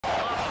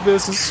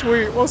This is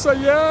sweet. What's that?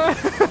 Yeah!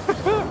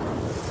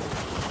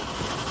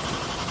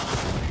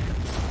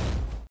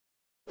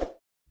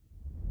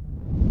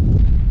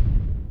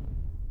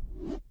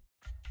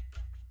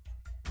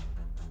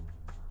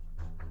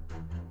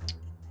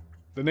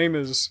 The name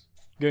is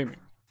Gaming.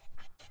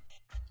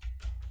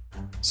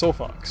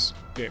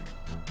 SoulFoxGaming.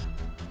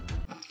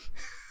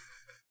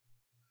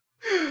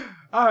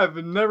 I have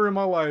never in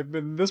my life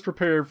been this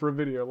prepared for a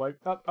video. Like,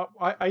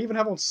 I even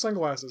have on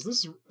sunglasses.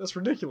 That's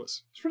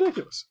ridiculous. It's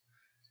ridiculous.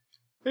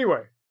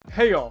 Anyway,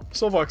 hey y'all,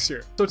 SoulFox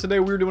here. So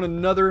today we're doing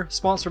another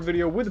sponsored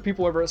video with the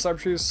people over at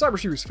Cybershoes.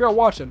 Cybershoes, if y'all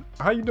watching,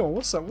 how you doing?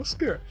 What's up? What's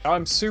good?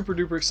 I'm super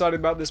duper excited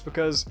about this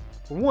because,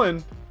 for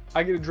one,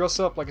 I get to dress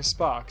up like a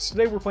spy.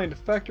 Today we're playing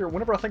Defector.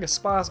 Whenever I think of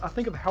spies, I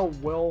think of how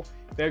well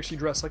they actually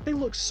dress. Like, they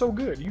look so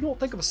good. You don't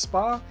think of a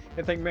spy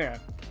and think, man,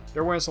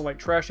 they're wearing some like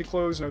trashy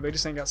clothes, you know, they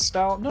just ain't got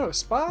style. No,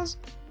 spies,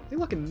 they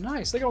looking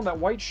nice. They got on that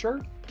white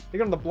shirt, they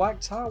got on the black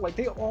tie, like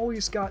they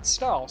always got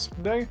style. So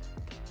today,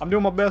 I'm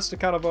doing my best to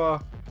kind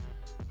of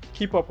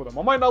keep up with them.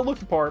 I might not look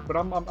the part, but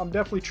I'm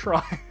definitely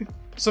trying.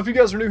 So if you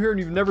guys are new here and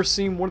you've never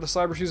seen one of the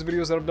Cybershoes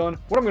videos that I've done,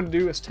 what I'm going to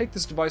do is take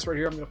this device right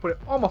here, I'm going to put it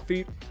on my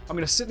feet, I'm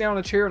going to sit down in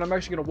a chair, and I'm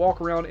actually going to walk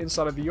around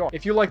inside of VR.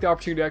 If you like the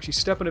opportunity to actually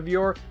step into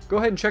VR, go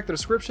ahead and check the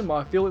description.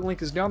 My affiliate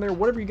link is down there.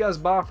 Whatever you guys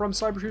buy from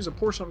Cybershoes, a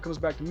portion of it comes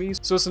back to me.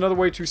 So it's another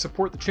way to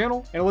support the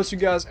channel, and it lets you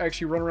guys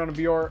actually run around in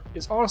VR.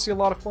 It's honestly a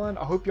lot of fun.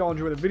 I hope y'all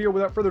enjoy the video.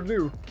 Without further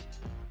ado,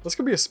 let's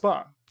go be a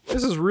spy.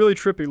 This is really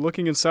trippy,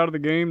 looking inside of the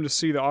game to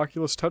see the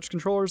Oculus touch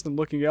controllers, then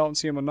looking out and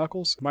seeing my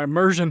knuckles. My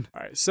immersion.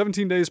 Alright,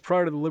 17 days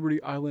prior to the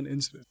Liberty Island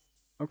incident.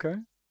 Okay.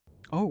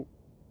 Oh.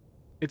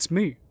 It's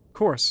me. Of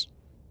course.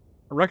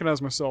 I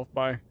recognize myself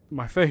by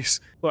my face.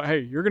 But hey,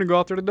 you're gonna go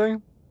out there today.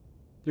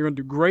 You're gonna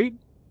do great.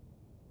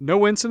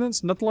 No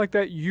incidents, nothing like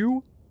that.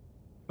 You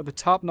are the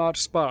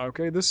top-notch spy,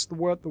 okay? This is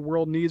what the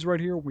world needs right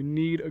here. We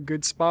need a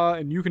good spy,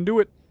 and you can do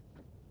it.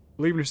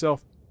 Believe in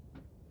yourself.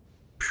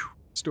 Phew.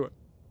 Let's do it.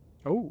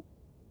 Oh.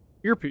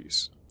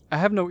 Earpiece. I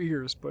have no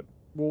ears, but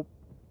we'll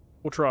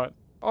try it.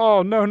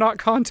 Oh no, not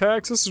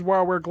contacts. This is why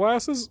I wear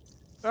glasses.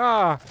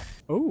 Ah.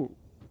 Oh.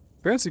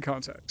 Fancy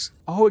contacts.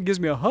 Oh, it gives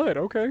me a HUD.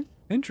 Okay.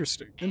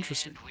 Interesting.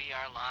 Interesting. And we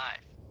are live.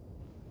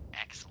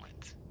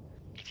 Excellent.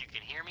 If you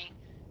can hear me,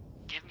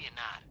 give me a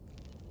nod.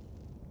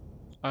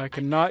 I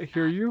cannot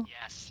hear you.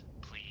 Yes,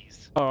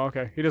 please. Oh,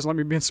 okay. He doesn't let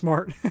me be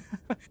smart.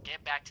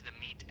 Get back to the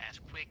meat as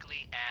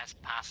quickly as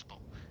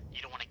possible.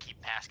 You don't want to keep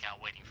Pascal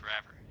waiting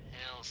forever.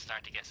 He'll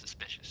start to get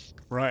suspicious.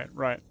 Right,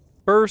 right.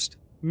 First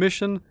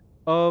mission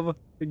of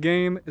the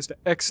game is to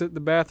exit the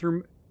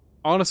bathroom.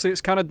 Honestly,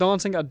 it's kind of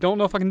daunting. I don't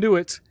know if I can do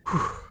it.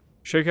 Whew.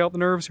 Shake out the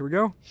nerves. Here we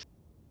go.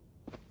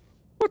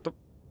 What the?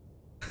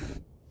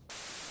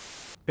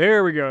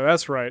 There we go.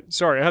 That's right.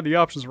 Sorry, I had the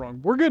options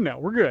wrong. We're good now.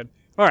 We're good.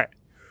 All right.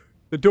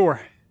 The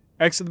door.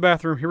 Exit the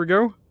bathroom. Here we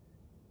go.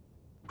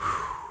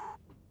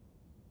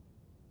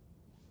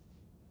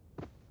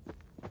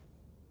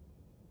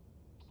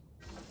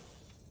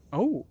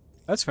 Oh,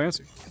 that's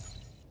fancy.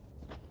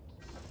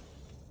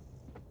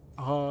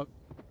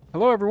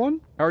 Hello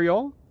everyone. How are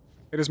y'all?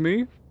 It is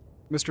me,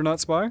 Mr. Not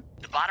Spy.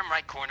 The bottom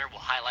right corner will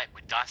highlight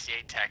with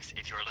dossier text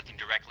if you are looking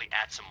directly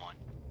at someone.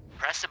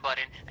 Press a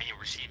button and you'll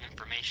receive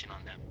information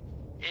on them.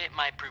 It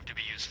might prove to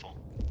be useful.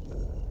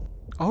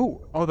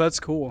 Oh, that's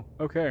cool.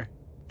 Okay.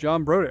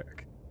 John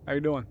Brodek. How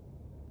you doing?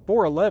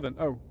 4'11".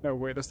 Oh, no,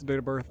 wait, that's the date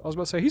of birth. I was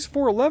about to say, he's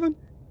 4'11"?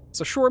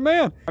 It's a short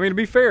man. I mean, to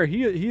be fair,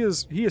 he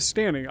is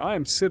standing. I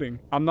am sitting.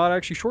 I'm not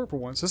actually short for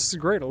once. This is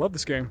great. I love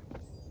this game.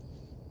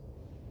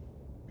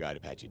 Gotta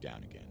pat you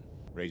down again.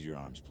 Raise your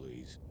arms,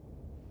 please.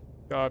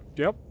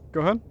 Yep. Go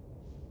ahead.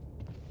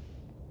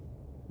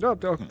 No,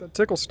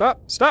 tickle.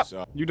 Stop. Stop.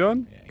 So, you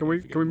done? yeah, Can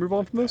we move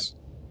on from this?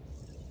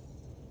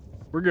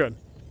 We're good.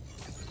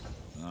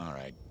 All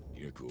right,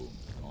 you're cool.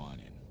 Go on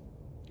in.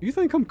 You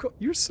think I'm cool?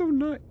 You're so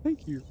nice.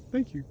 Thank you.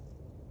 Thank you.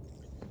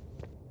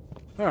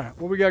 All right,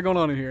 what we got going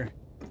on in here?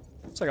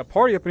 It's like a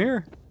party up in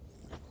here.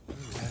 Oh,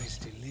 that is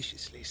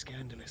deliciously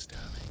scandalous,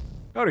 darling.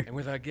 Howdy. And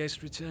with our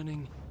guest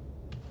returning,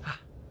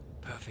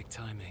 perfect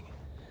timing.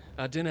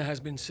 Our dinner has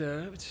been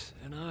served,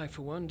 and I,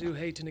 for one, do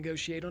hate to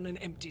negotiate on an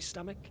empty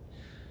stomach.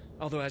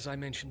 Although, as I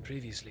mentioned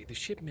previously, the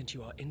shipment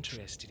you are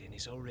interested in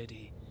is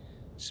already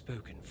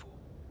spoken for.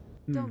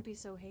 Don't be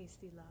so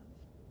hasty, love.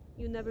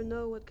 You never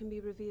know what can be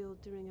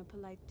revealed during a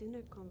polite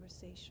dinner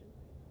conversation.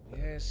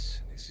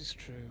 Yes, this is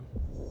true.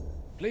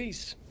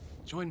 Please,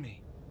 join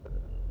me.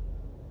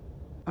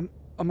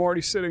 I'm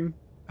already sitting.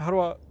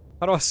 How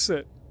do I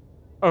sit?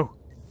 Oh,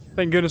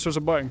 thank goodness there's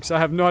a button, because I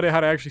have no idea how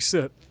to actually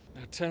sit.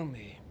 Now tell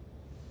me,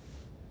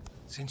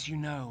 since you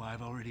know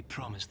I've already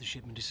promised the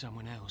shipment to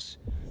someone else,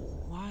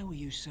 why were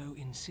you so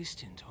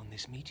insistent on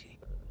this meeting?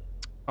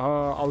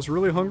 I was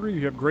really hungry,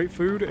 you have great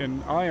food,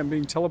 and I am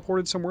being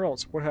teleported somewhere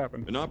else. What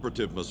happened? An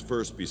operative must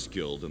first be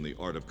skilled in the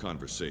art of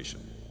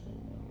conversation.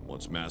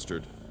 Once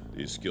mastered,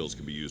 these skills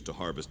can be used to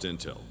harvest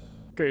intel.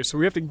 Okay, so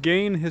we have to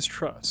gain his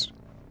trust.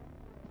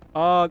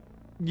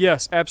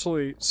 Yes,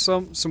 absolutely.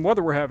 Some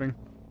weather we're having.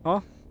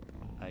 Huh?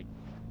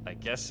 I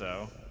guess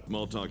so.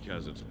 Small talk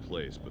has its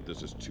place, but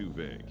this is too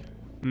vague.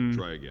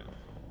 Try again.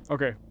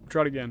 Okay,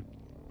 try it again.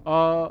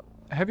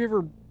 Have you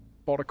ever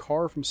bought a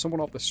car from someone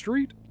off the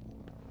street?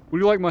 Would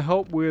you like my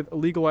help with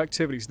illegal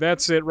activities?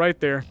 That's it right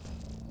there.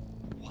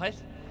 What?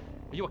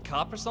 Are you a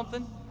cop or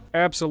something?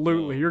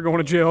 Absolutely, you're going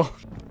to jail.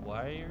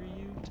 Why are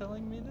you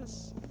telling me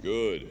this?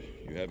 Good.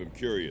 You have him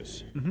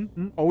curious.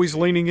 Always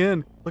leaning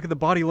in. Look at the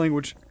body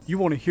language. You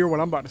want to hear what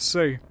I'm about to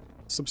say.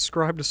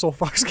 Subscribe to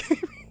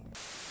SoulFoxGaming.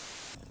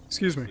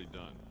 Excuse me. Nicely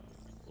done.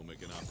 We'll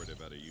make an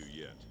operative out of you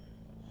yet.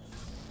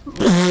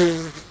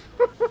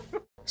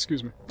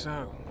 Excuse me.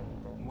 So,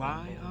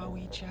 why are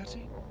we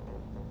chatting?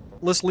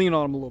 Let's lean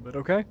on him a little bit,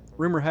 okay?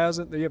 Rumor has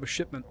it that you have a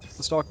shipment.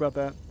 Let's talk about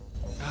that.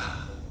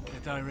 A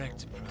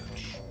direct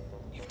approach.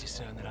 You've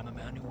discerned that I'm a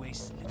man who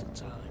wastes little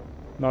time.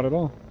 Not at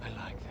all. I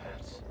like that.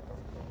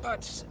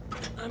 But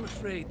I'm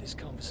afraid this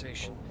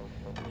conversation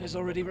has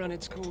already run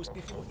its course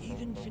before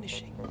even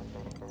finishing.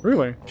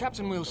 Really?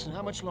 Captain Wilson,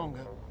 how much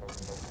longer?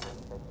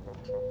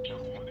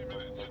 20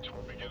 minutes until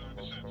we begin our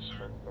descent,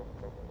 sir.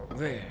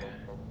 There.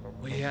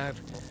 We have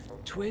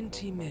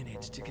 20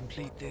 minutes to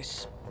complete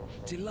this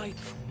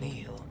delightful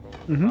meal.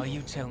 While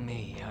you tell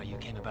me how you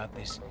came about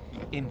this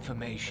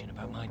information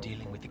about my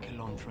dealing with the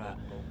Kilonthra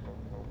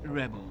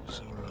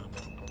rebels or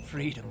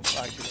freedom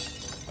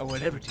fighters or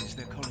whatever it is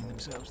they're calling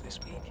themselves this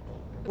week.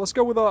 Let's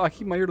go with I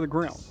keep my ear to the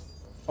ground.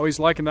 Oh, he's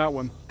liking that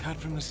one. Cut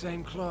from the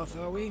same cloth,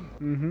 are we?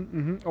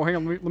 Oh, hang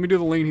on. Let me do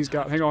the lean he's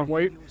got. Hang on.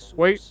 Wait.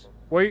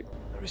 I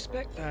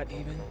respect that,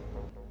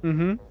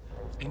 even.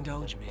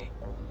 Indulge me.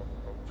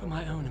 For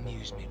my own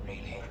amusement,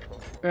 really.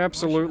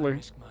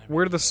 Absolutely.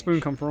 Where did the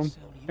spoon come from?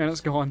 And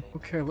it's gone.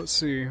 Okay, let's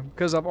see.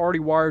 Because I've already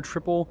wired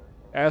triple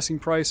asking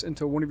price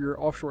into one of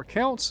your offshore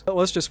accounts,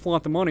 let's just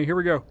flaunt the money. Here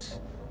we go.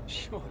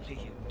 Surely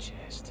you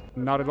jest.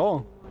 Not at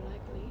all. More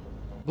likely.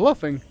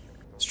 Bluffing.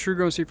 It's true.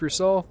 Go and see for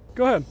yourself.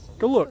 Go ahead.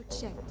 Go look.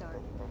 Go check,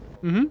 darling.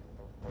 Mm-hmm.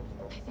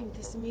 I think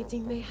this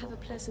meeting may have a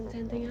pleasant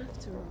ending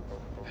after all.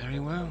 Very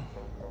well.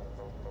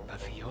 But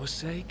for your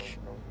sake,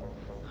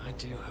 I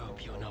do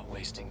hope you're not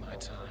wasting my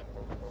time.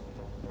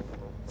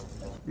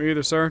 Me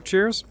either, sir.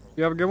 Cheers.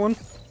 You have a good one.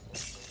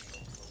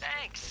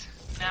 Thanks.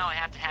 Now I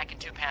have to hack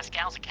into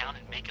Pascal's account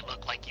and make it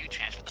look like you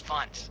transferred the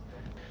funds.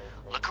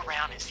 Look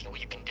around and see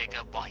what you can dig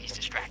up while he's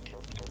distracted.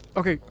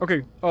 Okay.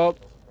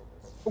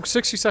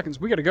 60 seconds.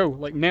 We gotta go.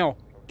 Like, now.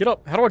 Get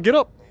up. How do I get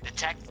up? The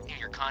tech near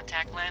your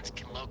contact lens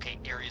can locate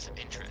areas of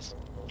interest.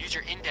 Use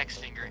your index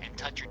finger and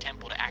touch your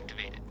temple to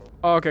activate it.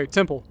 Okay.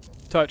 Temple.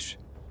 Touch.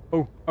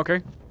 Oh,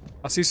 okay.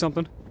 I see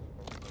something.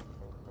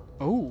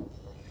 Oh,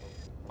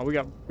 we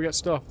got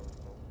stuff.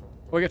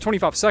 Oh, we got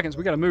 25 seconds.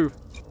 We gotta move.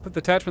 Put the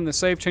attachment in the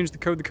safe. Change the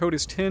code. The code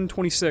is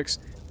 1026.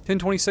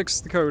 1026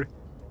 is the code.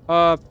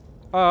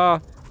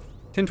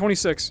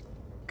 1026.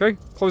 Okay.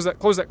 Close that.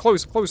 Close. Quit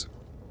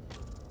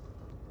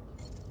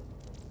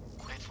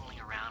fooling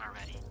around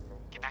already.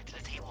 Get back to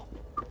the table.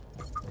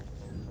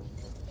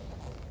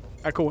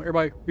 Alright, cool.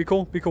 Everybody, be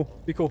cool. Be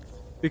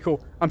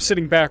cool. I'm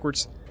sitting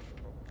backwards.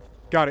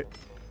 Got it.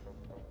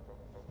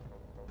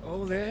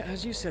 Oh, there,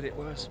 as you said it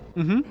was.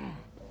 I'm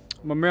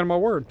a man of my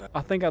word.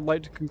 I think I'd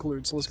like to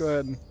conclude, so let's go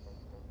ahead and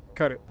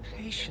cut it.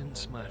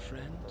 Patience, my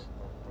friend.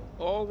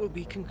 All will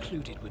be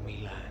concluded when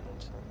we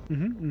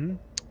land.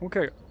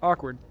 Okay,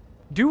 awkward.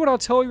 Do what I'll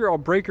tell you or I'll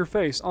break your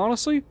face.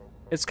 Honestly,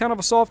 it's kind of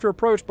a softer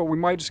approach, but we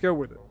might just go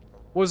with it.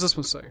 What does this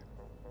one say?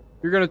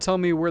 You're gonna tell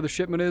me where the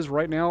shipment is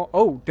right now?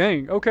 Oh,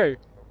 dang, okay.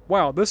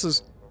 Wow, this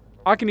is...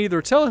 I can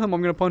either tell him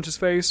I'm gonna punch his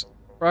face,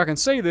 or I can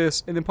say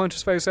this and then punch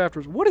his face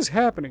afterwards. What is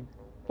happening?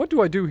 What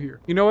do I do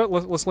here? You know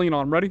what? Let's lean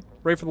on. Ready?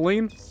 Ready for the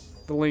lean?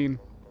 The lean.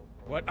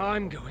 What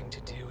I'm going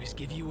to do is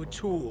give you a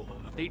tour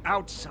of the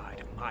outside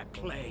of my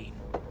plane.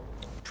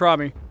 Try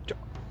me.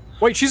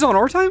 Wait, she's on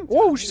our time?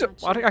 Whoa, she's...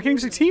 I can't even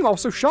say team. I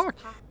was so shocked.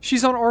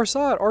 She's on our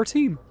side, our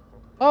team.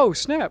 Oh,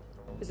 snap.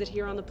 Is it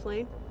here on the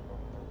plane?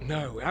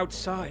 No,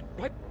 outside.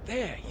 Right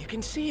there. You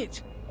can see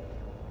it.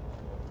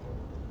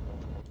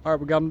 Alright,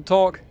 we got him to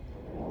talk.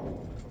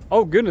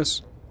 Oh,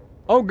 goodness.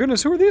 Oh,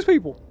 goodness. Who are these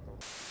people?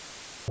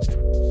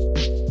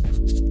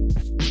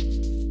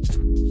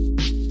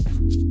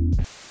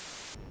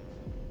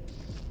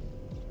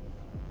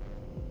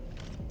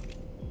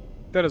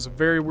 That is a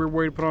very weird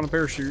way to put on a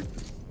parachute.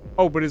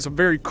 Oh, but it's a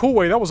very cool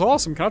way. That was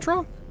awesome. Can I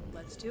try?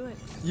 Let's do it.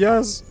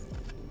 Yes.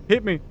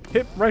 Hit me.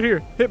 Hit right here.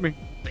 Hit me.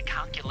 The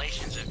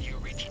calculations of you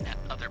reaching that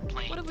other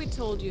plane. What have we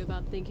told you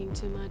about thinking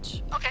too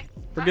much? Okay.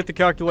 Forget the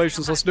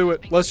calculations. Let's do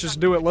it. Let's just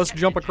do it. Let's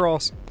jump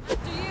across.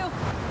 After you.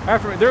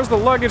 After me. There's the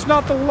luggage,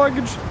 not the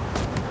luggage.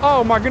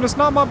 Oh my goodness,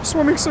 not my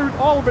swimming suit.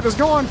 All of it is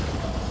gone.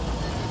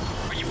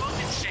 Are you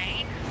both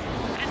insane?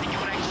 I didn't think you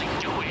would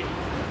actually do it.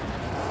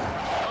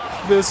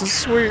 This is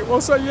sweet.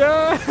 What's that?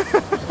 Yeah.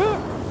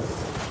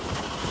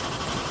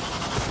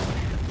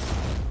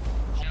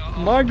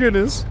 My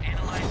goodness.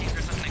 Analyzing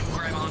for something to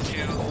grab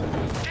onto.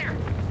 There!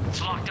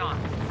 It's locked on.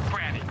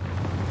 Grab it.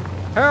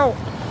 How?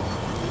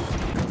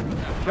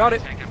 Got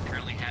it. I'm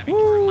currently having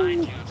to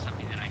remind you of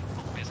something that I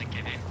hope isn't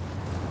given.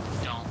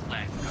 Don't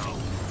let go.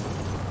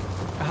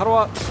 How do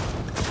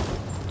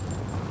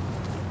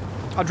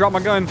I dropped my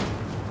gun.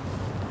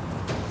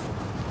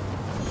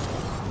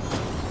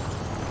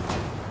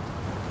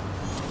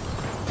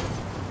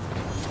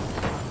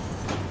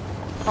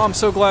 I'm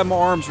so glad my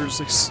arms are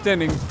just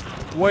extending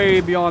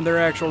way beyond their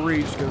actual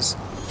reach, because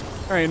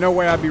there ain't no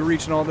way I'd be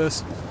reaching all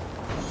this.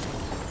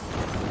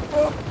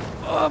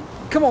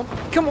 Come on,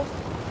 come on.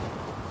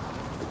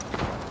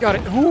 Got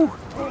it. Ooh.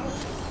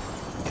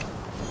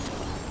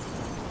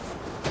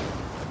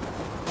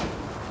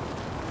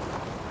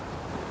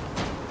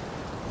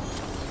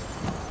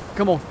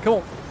 Come on, come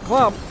on,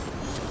 climb.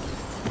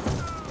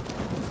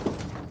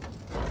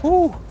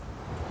 Ooh.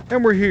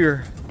 And we're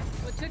here.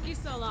 What took you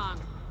so long?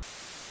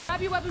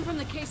 Grab your weapon from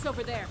the case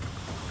over there.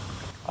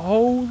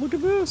 Oh, look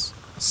at this.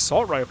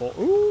 Assault rifle.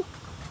 Ooh.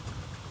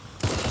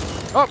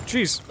 Oh,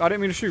 jeez. I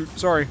didn't mean to shoot.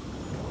 Sorry.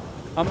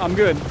 I'm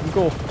good. I'm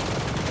cool.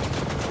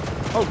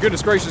 Oh,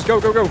 goodness gracious. Go,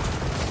 go, go.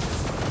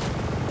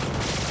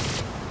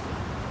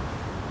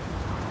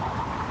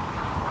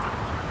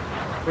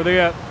 Where they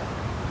at?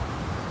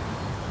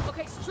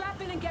 Okay,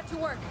 strap in and get to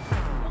work.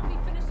 Won't be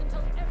finished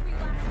until every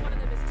last one of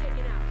them is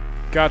taken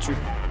out. Got you.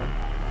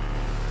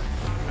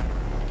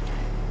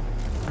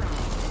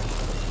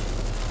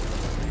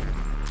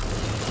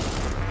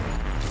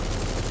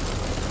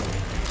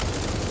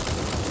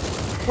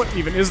 What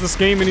even is this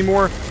game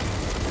anymore?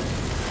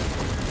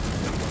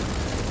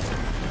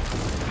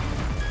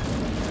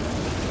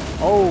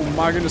 Oh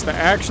my goodness, the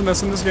action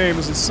that's in this game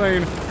is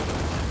insane.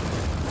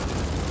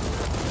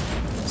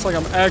 It's like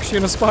I'm actually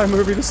in a spy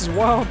movie. This is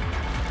wild.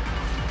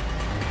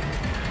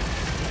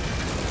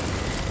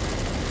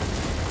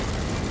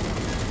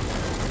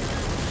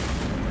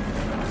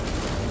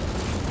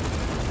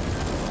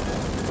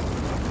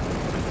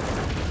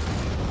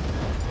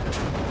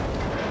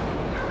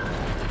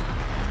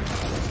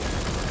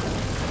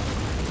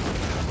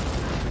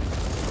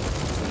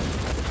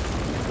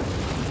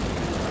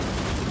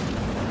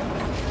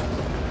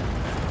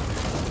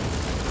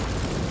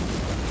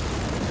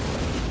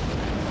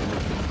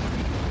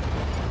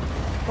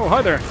 Oh,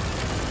 hi there.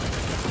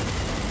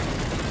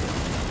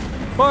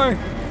 Bye.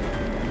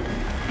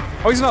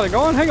 Oh, he's not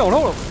gone? Hang on,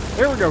 hold on.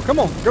 There we go. Come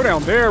on. Go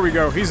down. There we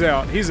go. He's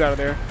out. He's out of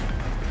there.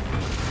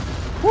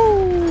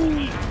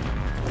 Woo!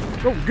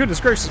 Oh, goodness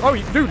gracious. Oh,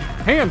 dude.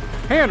 Hand,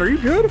 are you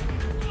good?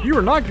 You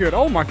are not good.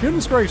 Oh, my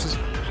goodness gracious.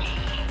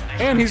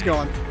 And he's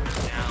gone.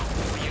 Now,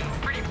 will you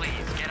pretty please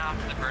get off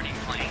the burning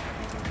plane?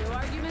 No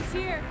arguments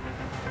here.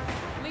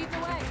 Lead the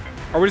way.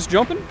 Are we just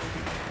jumping?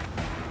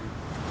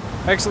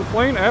 Exit the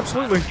plane?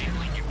 Absolutely.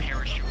 Handling your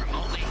parachute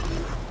remotely,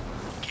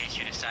 in case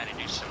you decide to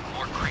do some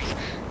more crazy.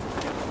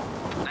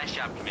 Nice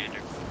job, Commander.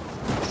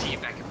 See you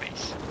back at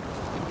base.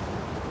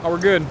 Oh, we're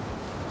good.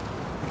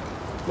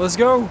 Let's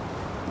go.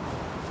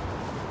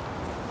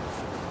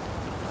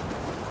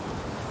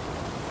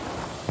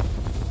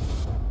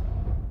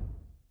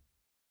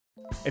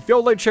 If y'all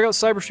would like to check out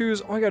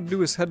Cybershoes, all you gotta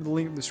do is head to the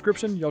link in the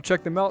description. Y'all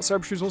check them out.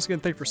 Cybershoes, once again,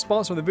 thank you for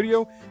sponsoring the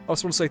video. I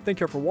also want to say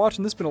thank you for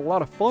watching. This has been a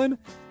lot of fun.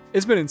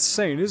 It's been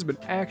insane. It has been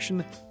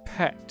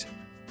action-packed.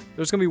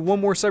 There's gonna be one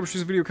more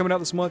Cybershoes video coming out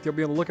this month. You'll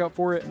be on the lookout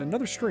for it in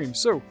another stream.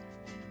 So,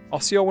 I'll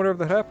see y'all whenever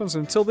that happens.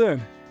 And until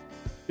then,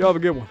 y'all have a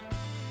good one.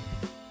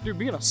 Dude,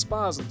 being a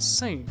spy is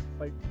insane.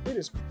 Like, it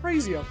is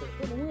crazy out there.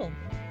 What in the world?